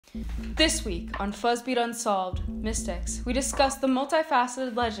This week on Fuzzbeat Unsolved Mystics, we discuss the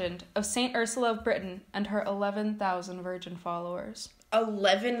multifaceted legend of Saint Ursula of Britain and her 11,000 virgin followers.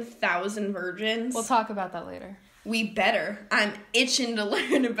 11,000 virgins? We'll talk about that later. We better. I'm itching to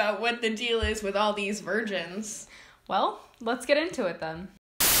learn about what the deal is with all these virgins. Well, let's get into it then.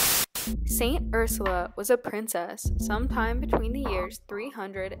 Saint Ursula was a princess sometime between the years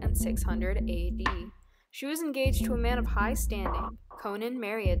 300 and 600 AD. She was engaged to a man of high standing, Conan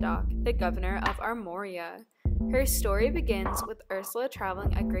Meriadoc, the governor of Armoria. Her story begins with Ursula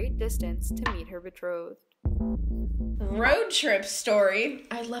traveling a great distance to meet her betrothed. Road trip story.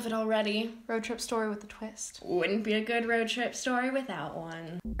 I love it already. Road trip story with a twist. Wouldn't be a good road trip story without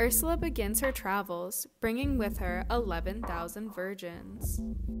one. Ursula begins her travels, bringing with her 11,000 virgins.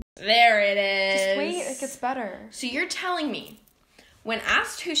 There it is. Just wait, it gets better. So you're telling me, when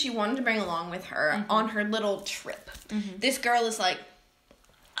asked who she wanted to bring along with her on her little trip, this girl is like,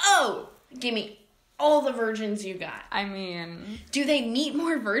 oh, give me all the virgins you got. I mean, do they meet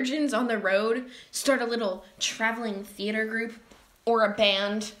more virgins on the road, start a little traveling theater group, or a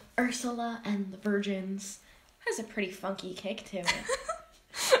band? Ursula and the Virgins has a pretty funky kick to it.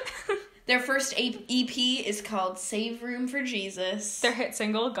 Their first EP is called Save Room for Jesus. Their hit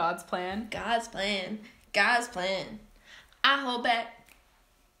single, God's Plan. God's Plan. God's Plan. I hold back.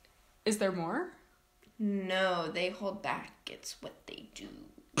 Is there more? No, they hold back. It's what they do.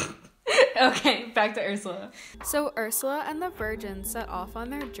 Okay, back to Ursula. So Ursula and the Virgins set off on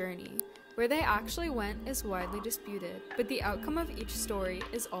their journey. Where they actually went is widely disputed, but the outcome of each story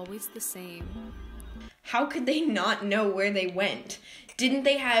is always the same. How could they not know where they went? Didn't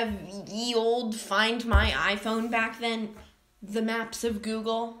they have ye old Find My iPhone back then? The maps of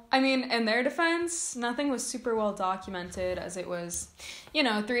Google? I mean, in their defense, nothing was super well documented as it was,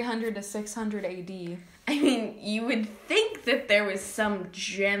 300 to 600 AD. I mean, you would think that there was some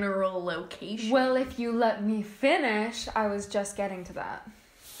general location. Well, if you let me finish, I was just getting to that.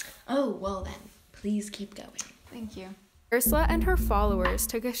 Oh, well then, please keep going. Thank you. Ursula and her followers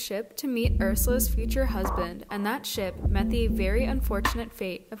took a ship to meet Ursula's future husband, and that ship met the very unfortunate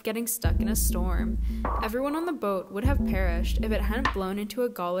fate of getting stuck in a storm. Everyone on the boat would have perished if it hadn't blown into a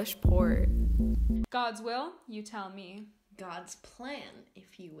Gaulish port. God's will, you tell me. God's plan,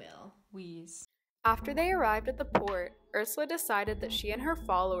 if you will. Wheeze. After they arrived at the port, Ursula decided that she and her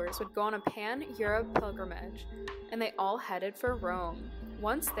followers would go on a pan-Europe pilgrimage, and they all headed for Rome.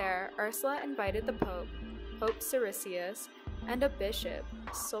 Once there, Ursula invited the Pope Siricius, and a bishop,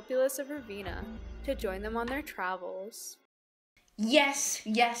 Sulpicius of Ravenna, to join them on their travels. Yes,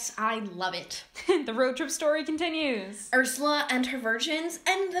 I love it. The road trip story continues. Ursula and her virgins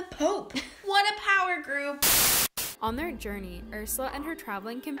and the Pope. What a power group. On their journey, Ursula and her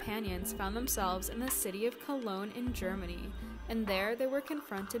traveling companions found themselves in the city of Cologne in Germany, and there they were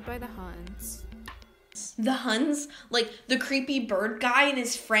confronted by the Huns. The Huns? Like the creepy bird guy and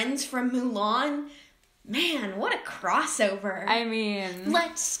his friends from Mulan? Man, what a crossover. I mean,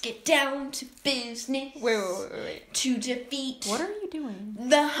 let's get down to business. Wait. To defeat. What are you doing?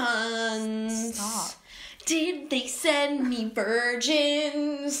 The Huns. Stop. Did they send me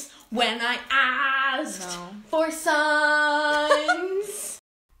virgins when I asked for signs?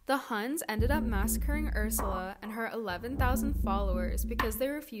 The Huns ended up massacring Ursula and her 11,000 followers because they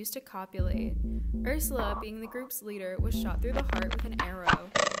refused to copulate. Ursula, being the group's leader, was shot through the heart with an arrow,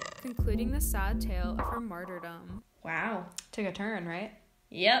 concluding the sad tale of her martyrdom. Wow. Took a turn, right?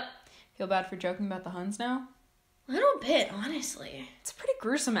 Yep. Feel bad for joking about the Huns now? A little bit, honestly. It's a pretty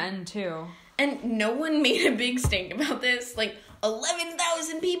gruesome end, too. And no one made a big stink about this. Like,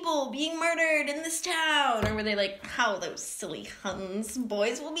 11,000 people being murdered in this town. Or were they like, how those silly Huns?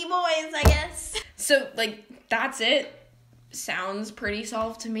 Boys will be boys, I guess. So, that's it. Sounds pretty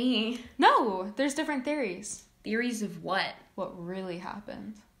solved to me. No, there's different theories. Theories of what? What really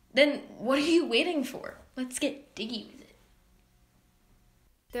happened. Then what are you waiting for? Let's get diggy with it.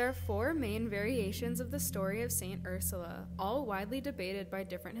 There are 4 main variations of the story of Saint Ursula, all widely debated by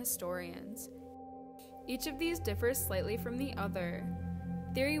different historians. Each of these differs slightly from the other.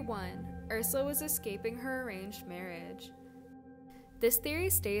 Theory 1. Ursula was escaping her arranged marriage. This theory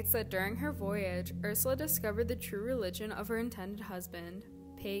states that during her voyage, Ursula discovered the true religion of her intended husband,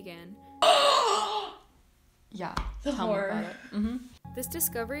 pagan. Yeah, the horror. Me about it. This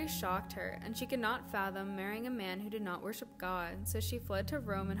discovery shocked her, and she could not fathom marrying a man who did not worship God, so she fled to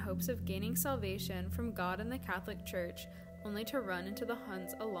Rome in hopes of gaining salvation from God and the Catholic Church, only to run into the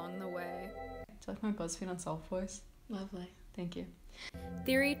Huns along the way. Do you like my BuzzFeed Unsolved voice? Lovely. Thank you.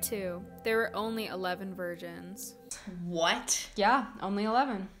 Theory 2. There were only 11 virgins. What? Yeah, only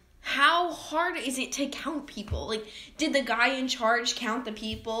 11. How hard is it to count people? Like, did the guy in charge count the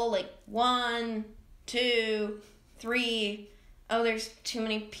people? Like, 1, 2, 3. Oh, there's too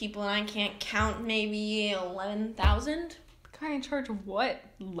many people and I can't count. Maybe 11,000? The guy in charge of what?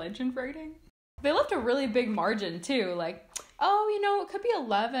 Legend writing? They left a really big margin, too. Like, oh, it could be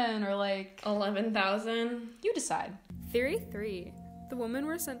 11 or like... 11,000? You decide. Theory 3. The women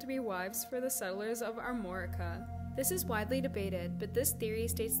were sent to be wives for the settlers of Armorica. This is widely debated, but this theory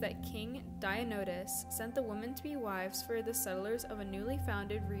states that King Dionysus sent the women to be wives for the settlers of a newly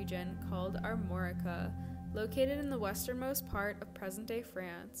founded region called Armorica, located in the westernmost part of present-day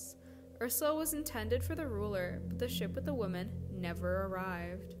France. Ursula was intended for the ruler, but the ship with the women never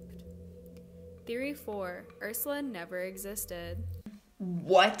arrived. Theory 4. Ursula never existed.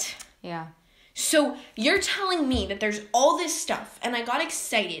 What? Yeah. So you're telling me that there's all this stuff, and I got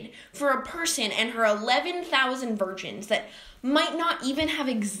excited for a person and her 11,000 virgins that might not even have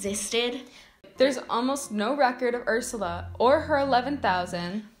existed? There's almost no record of Ursula or her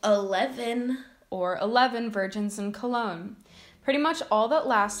 11,000 or 11 virgins in Cologne. Pretty much all that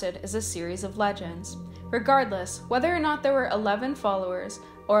lasted is a series of legends. Regardless, whether or not there were 11 followers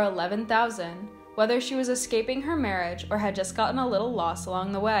or 11,000, whether she was escaping her marriage or had just gotten a little lost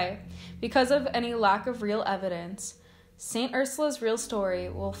along the way, because of any lack of real evidence, Saint Ursula's real story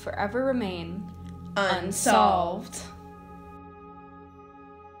will forever remain unsolved.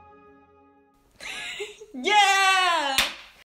 Yeah!